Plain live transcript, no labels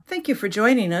Thank you for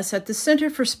joining us at the Center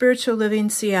for Spiritual Living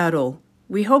Seattle.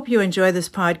 We hope you enjoy this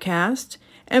podcast,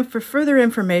 and for further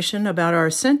information about our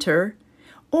center,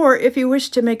 or if you wish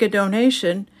to make a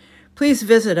donation, please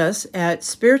visit us at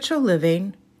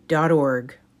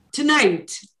spiritualliving.org.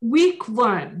 Tonight, week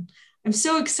 1, I'm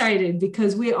so excited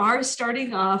because we are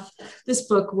starting off this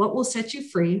book, What Will Set You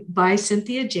Free by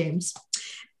Cynthia James,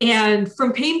 and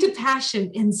From Pain to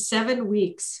Passion in 7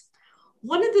 weeks.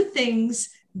 One of the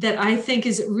things that I think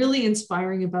is really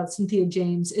inspiring about Cynthia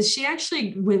James is she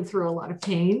actually went through a lot of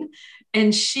pain,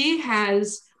 and she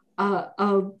has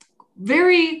a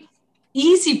very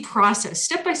easy process,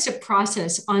 step-by-step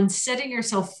process on setting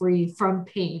yourself free from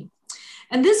pain.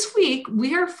 And this week,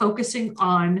 we are focusing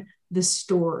on the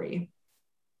story.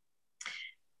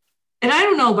 And I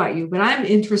don't know about you, but I'm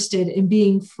interested in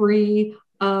being free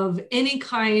of any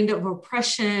kind of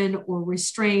oppression or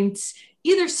restraints,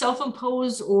 either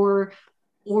self-imposed or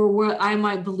what I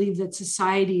might believe that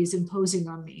society is imposing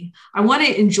on me. I want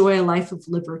to enjoy a life of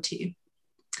liberty.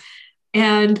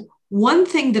 And one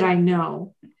thing that I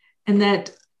know, and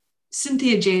that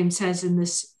Cynthia James says in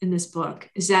this book,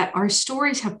 is that our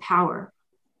stories have power.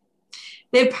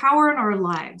 They have power in our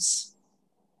lives.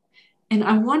 And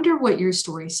I wonder what your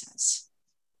story says.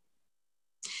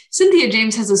 Cynthia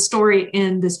James has a story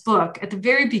in this book at the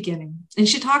very beginning, and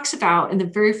she talks about in the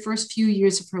very first few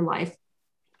years of her life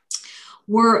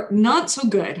were not so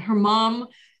good. Her mom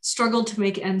struggled to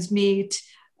make ends meet.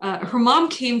 Her mom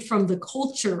came from the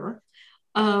culture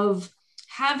of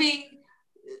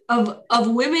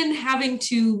women having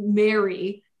to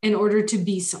marry in order to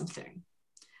be something.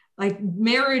 Like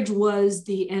marriage was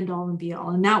the end all and be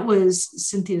all, and that was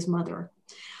Cynthia's mother.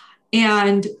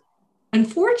 And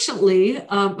unfortunately,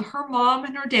 her mom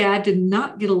and her dad did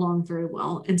not get along very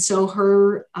well. And so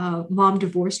her mom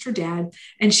divorced her dad,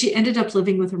 and she ended up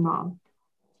living with her mom.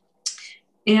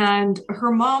 And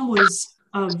her mom was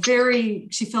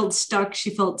she felt stuck.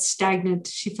 She felt stagnant.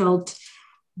 She felt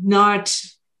not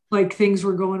like things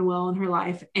were going well in her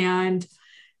life. And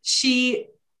she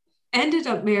ended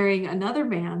up marrying another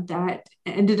man that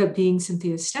ended up being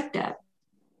Cynthia's stepdad.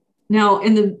 Now,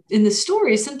 in the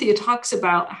story, Cynthia talks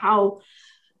about how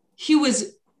he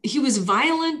was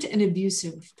violent and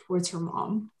abusive towards her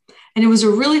mom. And it was a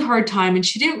really hard time. And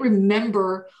she didn't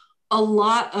remember a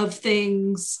lot of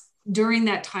things during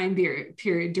that time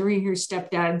period, during her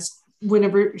stepdad's,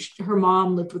 whenever her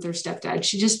mom lived with her stepdad.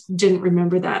 She just didn't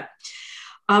remember that.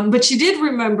 But she did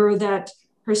remember that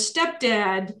her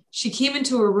stepdad, she came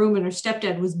into her room and her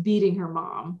stepdad was beating her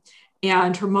mom.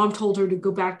 And her mom told her to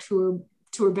go back to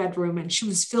her bedroom, and she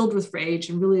was filled with rage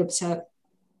and really upset.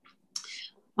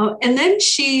 And then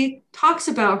she talks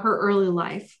about her early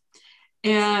life.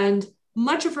 And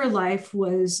much of her life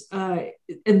was,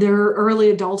 in their early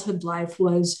adulthood life,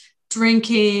 was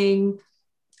drinking,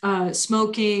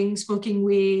 smoking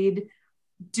weed,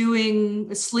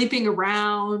 sleeping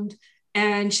around.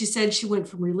 And she said she went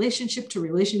from relationship to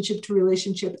relationship to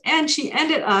relationship. And she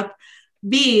ended up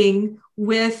being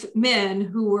with men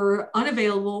who were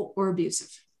unavailable or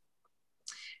abusive.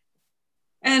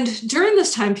 And during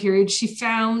this time period, she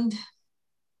found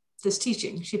this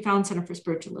teaching. She found Center for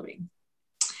Spiritual Living.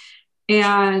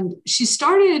 And she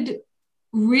started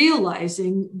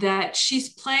realizing that she's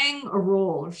playing a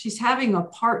role, or she's having a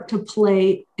part to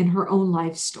play in her own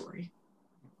life story.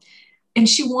 And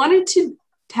she wanted to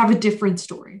have a different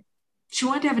story. She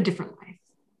wanted to have a different life.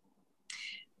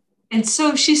 And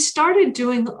so she started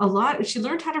doing a lot. She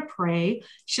learned how to pray.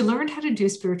 She learned how to do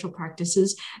spiritual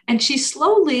practices. And she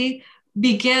slowly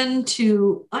began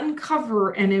to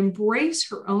uncover and embrace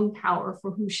her own power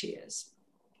for who she is.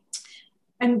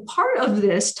 And part of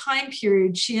this time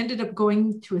period, she ended up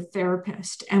going to a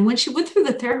therapist. And when she went through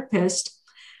the therapist,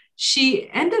 she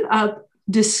ended up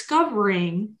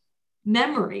discovering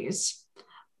memories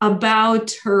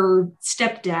about her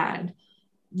stepdad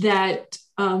that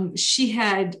she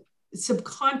had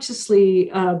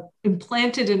subconsciously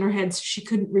implanted in her head so she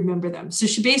couldn't remember them. So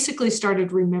she basically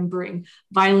started remembering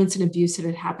violence and abuse that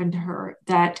had happened to her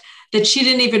that she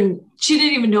didn't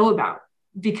even know about,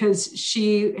 because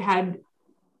she had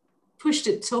pushed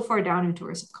it so far down into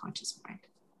her subconscious mind.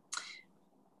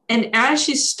 And as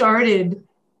she started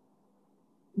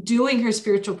doing her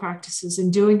spiritual practices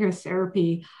and doing her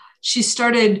therapy, she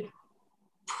started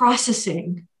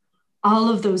processing all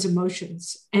of those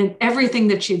emotions and everything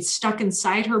that she had stuck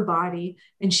inside her body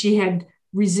and she had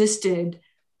resisted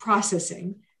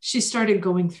processing. She started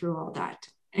going through all that.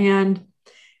 And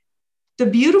the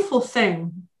beautiful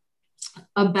thing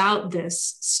about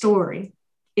this story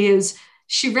is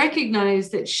she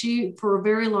recognized that she, for a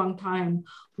very long time,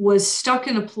 was stuck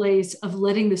in a place of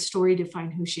letting the story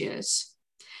define who she is.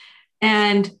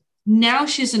 And now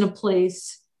she's in a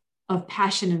place of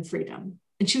passion and freedom.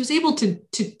 And she was able to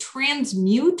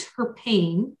transmute her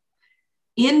pain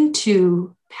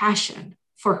into passion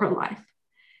for her life.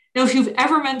 Now, if you've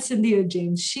ever met Cynthia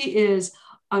James, she is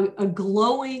a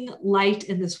glowing light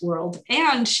in this world,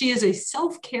 and she is a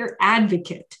self-care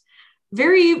advocate.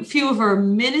 Very few of our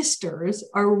ministers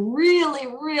are really,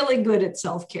 really good at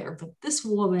self-care, but this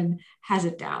woman has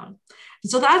it down.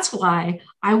 So that's why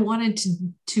I wanted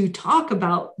to talk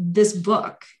about this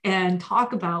book and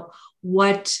talk about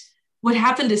what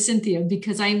happened to Cynthia,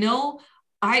 because I know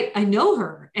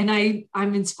her, and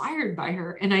I'm inspired by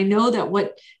her. And I know that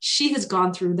what she has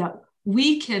gone through, that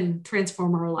we can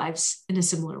transform our lives in a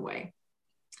similar way.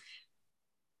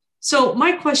 So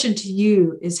my question to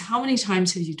you is, how many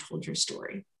times have you told your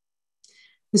story?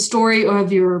 The story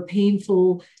of your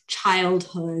painful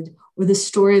childhood, or the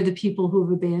story of the people who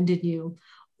have abandoned you,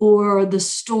 or the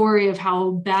story of how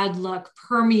bad luck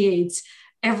permeates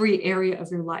every area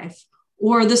of your life,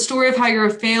 or the story of how you're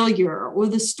a failure, or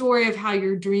the story of how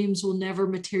your dreams will never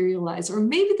materialize, or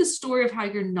maybe the story of how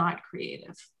you're not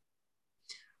creative.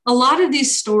 A lot of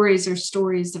these stories are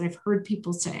stories that I've heard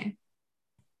people say.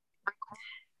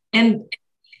 And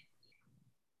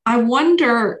I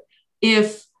wonder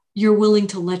if you're willing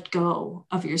to let go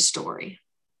of your story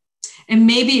and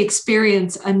maybe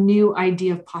experience a new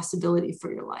idea of possibility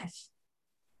for your life.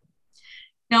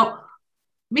 Now,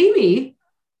 maybe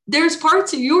there's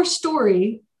parts of your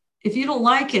story, if you don't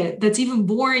like it, that's even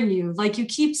boring you. Like, you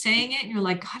keep saying it and you're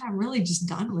like, God, I'm really just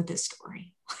done with this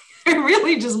story. I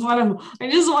really just want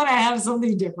to have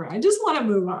something different. I just want to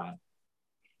move on.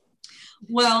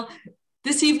 Well,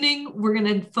 this evening, we're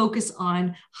going to focus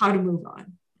on how to move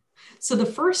on. So the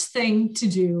first thing to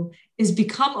do is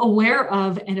become aware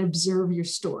of and observe your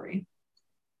story.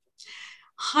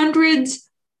 Hundreds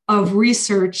of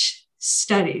research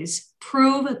studies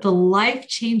prove the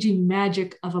life-changing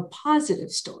magic of a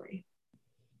positive story.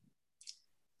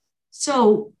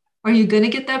 So, are you going to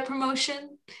get that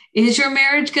promotion? Is your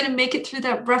marriage going to make it through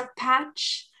that rough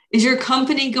patch? Is your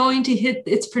company going to hit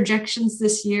its projections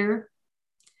this year?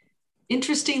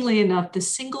 Interestingly enough, the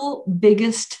single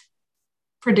biggest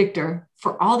predictor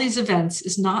for all these events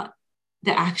is not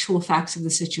the actual facts of the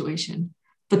situation,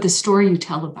 but the story you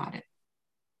tell about it.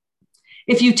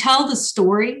 If you tell the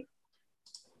story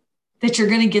that you're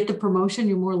going to get the promotion,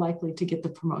 you're more likely to get the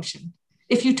promotion.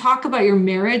 If you talk about your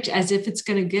marriage as if it's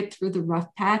going to get through the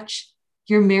rough patch,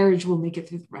 your marriage will make it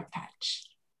through the rough patch.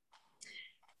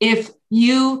 If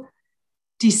you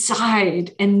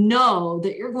decide and know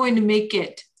that you're going to make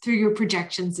it through your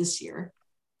projections this year,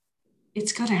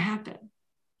 it's going to happen.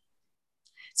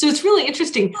 So it's really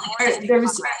interesting. There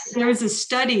was a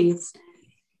study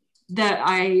that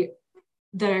I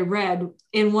read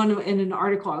in an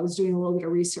article. I was doing a little bit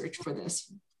of research for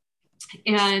this.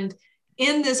 And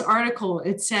in this article,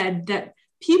 it said that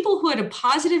people who had a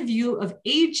positive view of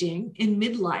aging in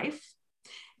midlife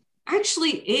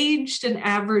actually aged an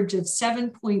average of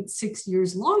 7.6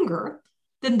 years longer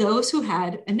than those who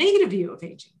had a negative view of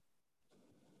aging.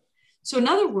 So in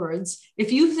other words,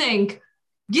 if you think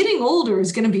getting older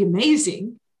is going to be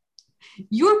amazing,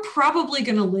 you're probably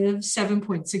going to live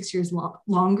 7.6 years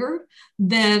longer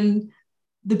than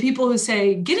the people who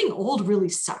say getting old really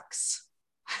sucks.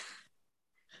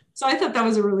 So I thought that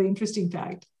was a really interesting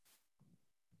fact.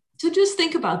 So just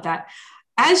think about that.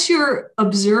 As you're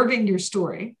observing your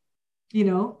story,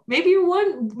 maybe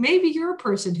you're a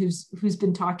person who's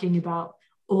been talking about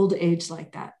old age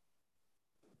like that.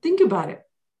 Think about it.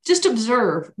 Just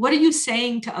observe. What are you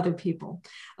saying to other people?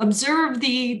 Observe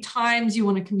the times you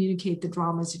want to communicate the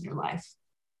dramas in your life.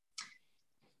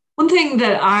 One thing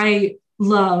that I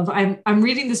love, I'm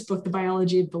reading this book, The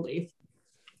Biology of Belief,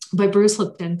 by Bruce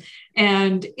Lipton.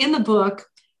 And in the book,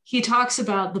 he talks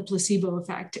about the placebo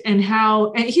effect and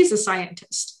he's a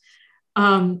scientist,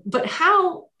 but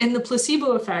how in the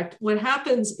placebo effect, what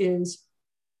happens is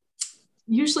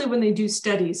usually when they do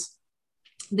studies,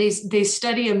 they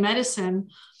study a medicine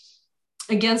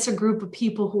against a group of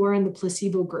people who are in the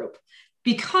placebo group,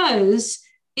 because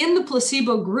in the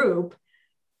placebo group,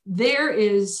 there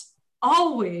is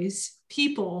always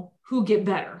people who get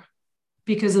better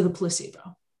because of the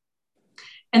placebo.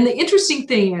 And the interesting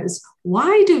thing is,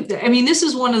 this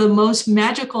is one of the most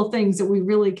magical things that we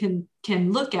really can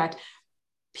look at.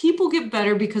 People get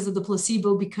better because of the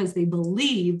placebo, because they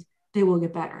believe they will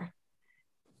get better.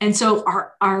 And so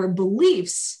our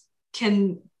beliefs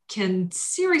can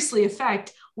seriously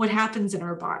affect what happens in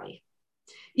our body.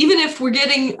 Even if we're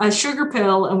getting a sugar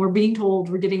pill and we're being told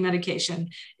we're getting medication,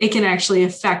 it can actually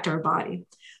affect our body.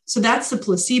 So that's the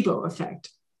placebo effect.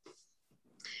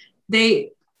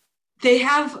 They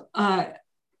had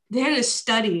a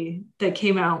study that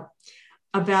came out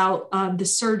about the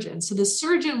surgeon. So the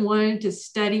surgeon wanted to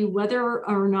study whether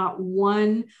or not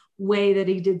one way that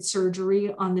he did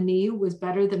surgery on the knee was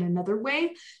better than another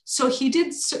way. So he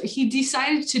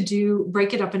decided to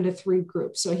break it up into 3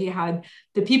 groups. So he had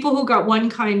the people who got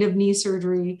one kind of knee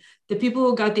surgery, the people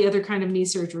who got the other kind of knee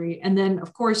surgery, and then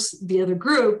of course the other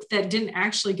group that didn't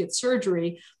actually get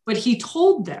surgery, but he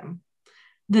told them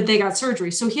that they got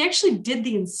surgery. So he actually did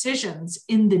the incisions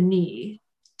in the knee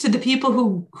to the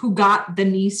people who got the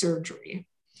knee surgery,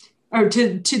 or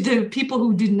to the people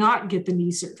who did not get the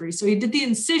knee surgery. So he did the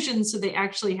incisions, so they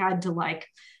actually had to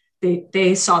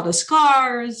they saw the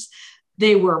scars,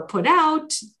 they were put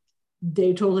out,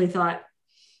 they totally thought,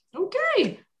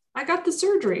 okay, I got the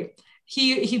surgery.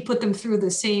 He put them through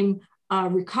the same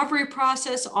recovery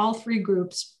process, all 3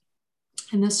 groups.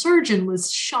 And the surgeon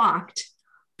was shocked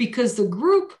because the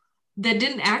group that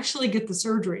didn't actually get the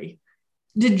surgery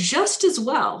did just as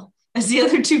well as the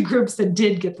other 2 groups that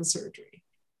did get the surgery.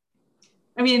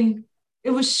 I mean, it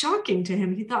was shocking to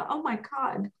him. He thought, oh my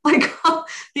God,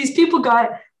 these people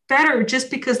got better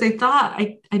just because they thought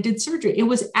I did surgery. It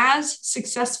was as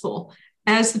successful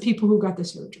as the people who got the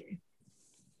surgery.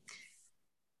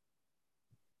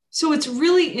 So it's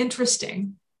really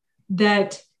interesting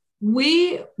that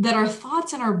our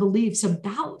thoughts and our beliefs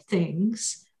about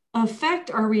things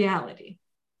affect our reality.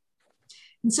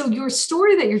 And so your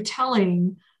story that you're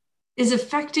telling is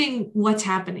affecting what's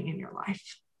happening in your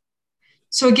life.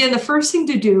 So again, the first thing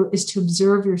to do is to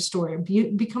observe your story,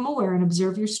 become aware and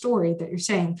observe your story that you're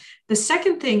saying. The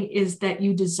second thing is that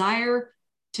you desire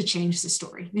to change the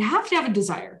story. You have to have a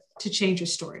desire to change your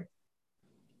story.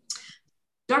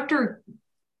 Dr.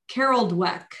 Carol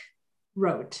Dweck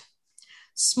wrote,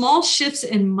 small shifts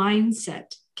in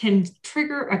mindset can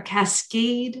trigger a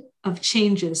cascade of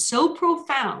changes so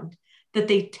profound that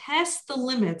they test the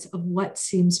limits of what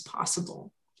seems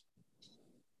possible.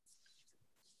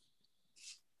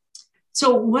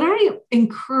 So what I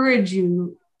encourage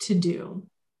you to do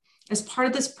as part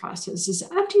of this process is,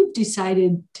 after you've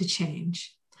decided to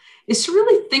change, is to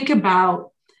really think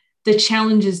about the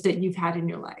challenges that you've had in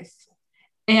your life,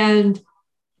 and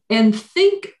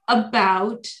think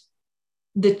about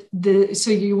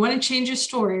so you want to change your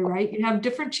story, right? You have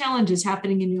different challenges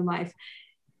happening in your life.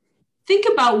 Think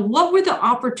about what were the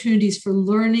opportunities for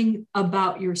learning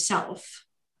about yourself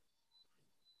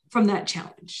from that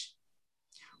challenge,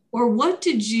 or what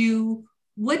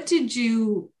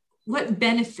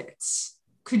benefits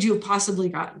could you have possibly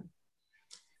gotten?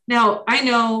 Now, I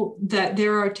know that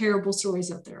there are terrible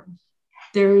stories out there.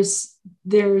 There's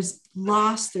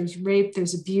loss, there's rape,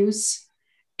 there's abuse,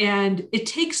 and it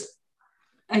takes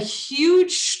a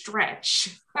huge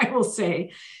stretch, I will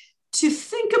say, to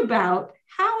think about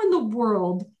how in the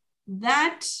world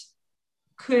that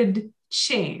could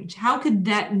change. How could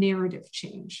that narrative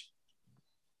change?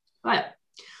 But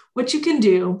what you can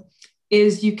do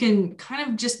is you can kind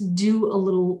of just do a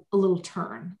little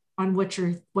turn on what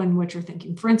you're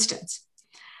thinking. For instance,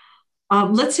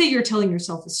 let's say you're telling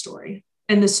yourself a story,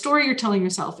 and the story you're telling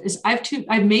yourself is,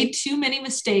 I've made too many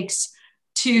mistakes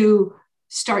to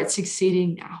start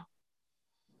succeeding now.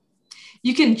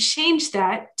 You can change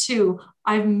that to,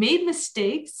 I've made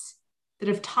mistakes that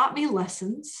have taught me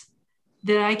lessons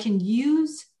that I can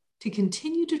use to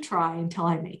continue to try until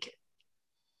I make it.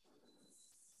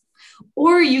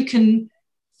 Or you can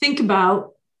think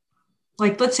about,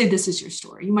 let's say this is your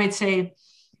story. You might say,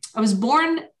 I was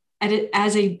born at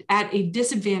a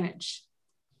disadvantage,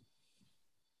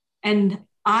 and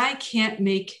I can't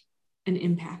make an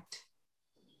impact.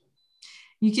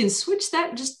 You can switch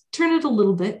that, just turn it a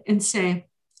little bit and say,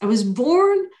 I was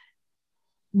born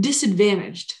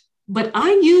disadvantaged, but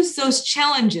I use those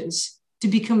challenges to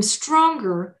become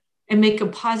stronger and make a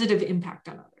positive impact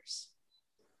on others.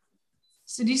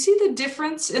 So do you see the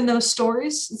difference in those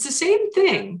stories? It's the same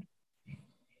thing.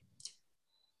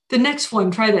 The next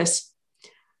one, try this.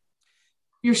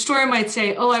 Your story might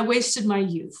say, oh, I wasted my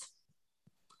youth.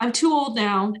 I'm too old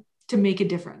now to make a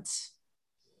difference.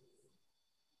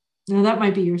 Now that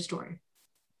might be your story.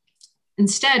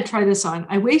 Instead, try this on.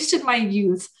 I wasted my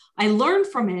youth. I learned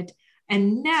from it.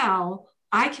 And now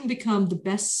I can become the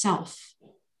best self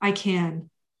I can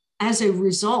as a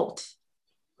result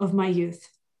of my youth.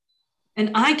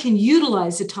 And I can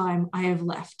utilize the time I have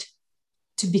left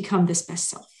to become this best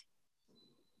self.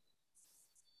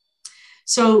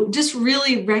 So just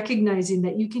really recognizing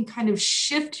that you can kind of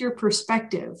shift your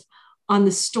perspective on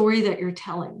the story that you're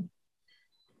telling.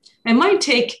 It might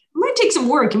take some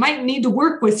work. You might need to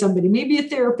work with somebody, maybe a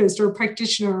therapist or a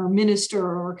practitioner or a minister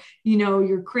or,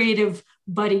 your creative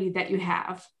buddy that you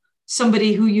have,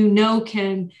 somebody who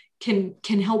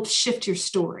can help shift your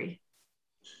story.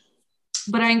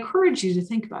 But I encourage you to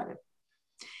think about it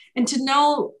and to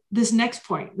know this next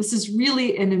point. This is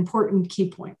really an important key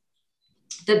point,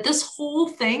 that this whole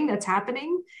thing that's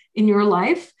happening in your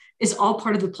life is all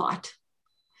part of the plot.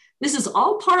 This is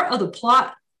all part of the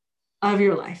plot of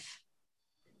your life.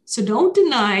 So don't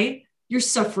deny your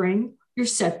suffering, your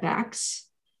setbacks,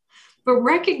 but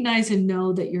recognize and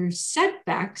know that your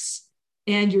setbacks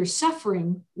and your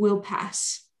suffering will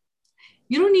pass.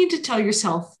 You don't need to tell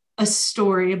yourself a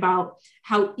story about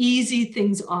how easy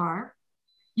things are.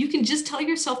 You can just tell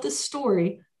yourself this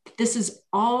story that this is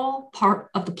all part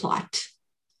of the plot.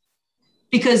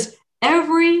 Because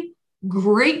every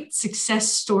great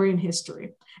success story in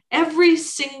history, every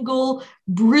single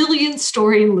brilliant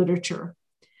story in literature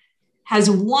has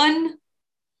one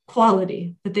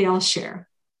quality that they all share.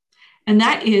 And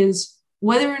that is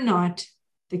whether or not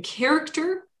the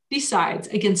character decides,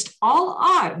 against all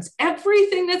odds,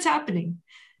 everything that's happening,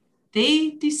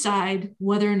 they decide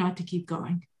whether or not to keep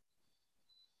going.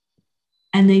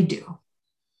 And they do.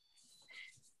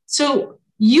 So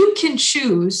you can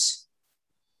choose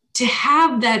to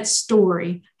have that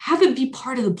story, have it be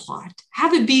part of the plot,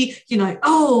 have it be,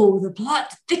 the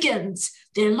plot thickens,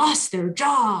 they lost their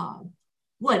job.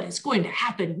 What is going to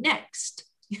happen next?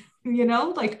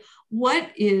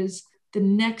 What is the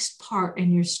next part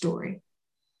in your story?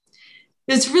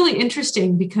 It's really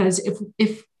interesting because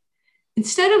if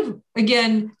instead of,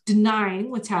 again, denying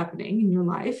what's happening in your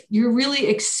life, you're really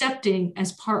accepting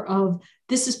as part of,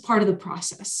 this is part of the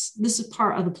process. This is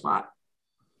part of the plot.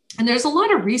 And there's a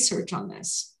lot of research on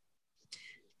this.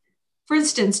 For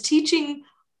instance, teaching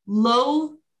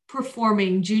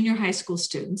low-performing junior high school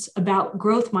students about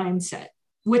growth mindset,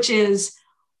 which is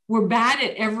we're bad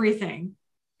at everything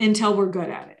until we're good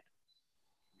at it,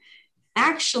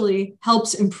 actually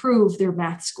helps improve their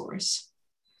math scores.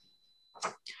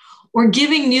 Or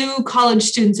giving new college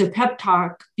students a pep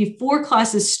talk before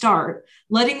classes start,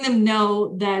 letting them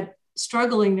know that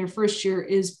struggling their first year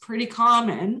is pretty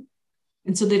common.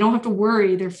 And so they don't have to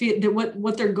worry that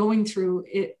what they're going through,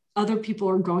 other people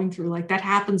are going through. Like that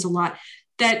happens a lot.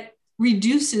 That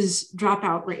reduces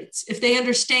dropout rates if they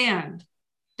understand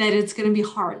that it's going to be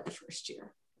hard the first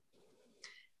year.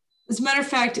 As a matter of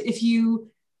fact, if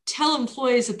you tell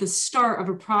employees at the start of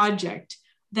a project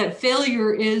that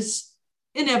failure is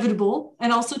inevitable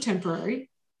and also temporary,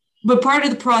 but part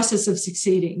of the process of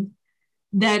succeeding,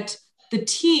 that the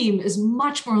team is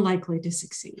much more likely to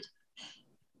succeed.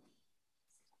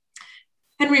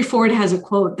 Henry Ford has a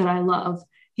quote that I love.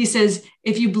 He says,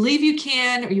 if you believe you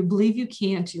can or you believe you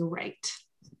can't, you're right.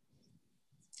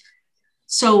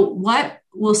 So what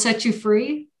will set you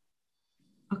free?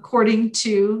 According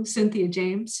to Cynthia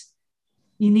James,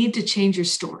 you need to change your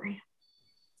story.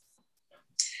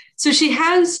 So she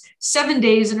has 7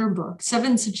 days in her book,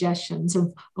 7 suggestions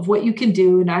of what you can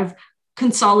do. And I've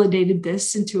consolidated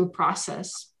this into a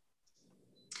process.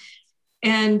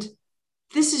 And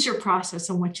this is your process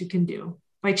on what you can do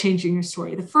by changing your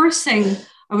story. The first thing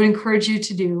I would encourage you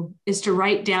to do is to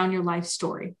write down your life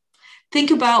story.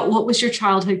 Think about what was your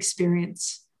childhood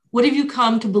experience? What have you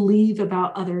come to believe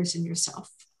about others and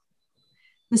yourself?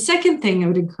 The second thing I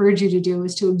would encourage you to do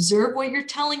is to observe what you're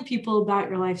telling people about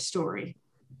your life story.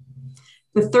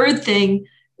 The third thing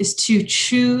is to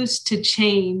choose to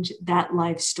change that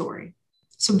life story.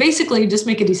 So basically, just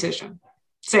make a decision.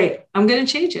 Say, I'm going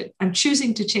to change it. I'm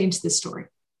choosing to change this story.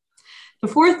 The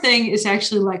fourth thing is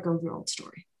actually let go of your old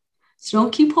story. So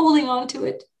don't keep holding on to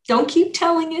it. Don't keep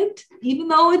telling it, even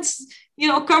though it's,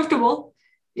 comfortable.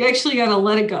 You actually got to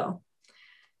let it go.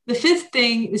 The fifth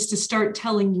thing is to start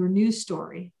telling your new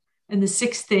story. And the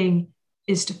sixth thing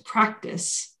is to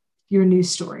practice your new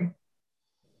story.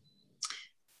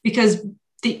 Because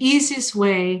the easiest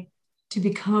way to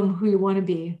become who you want to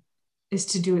be is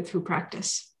to do it through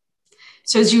practice.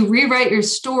 So as you rewrite your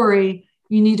story,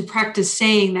 you need to practice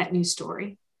saying that new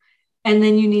story. And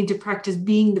then you need to practice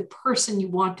being the person you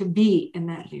want to be in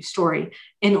that new story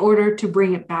in order to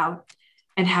bring it about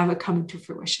and have it come into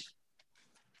fruition.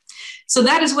 So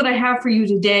that is what I have for you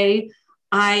today.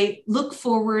 I look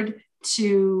forward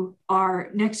to our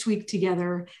next week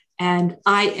together, and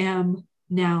I am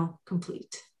now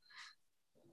complete.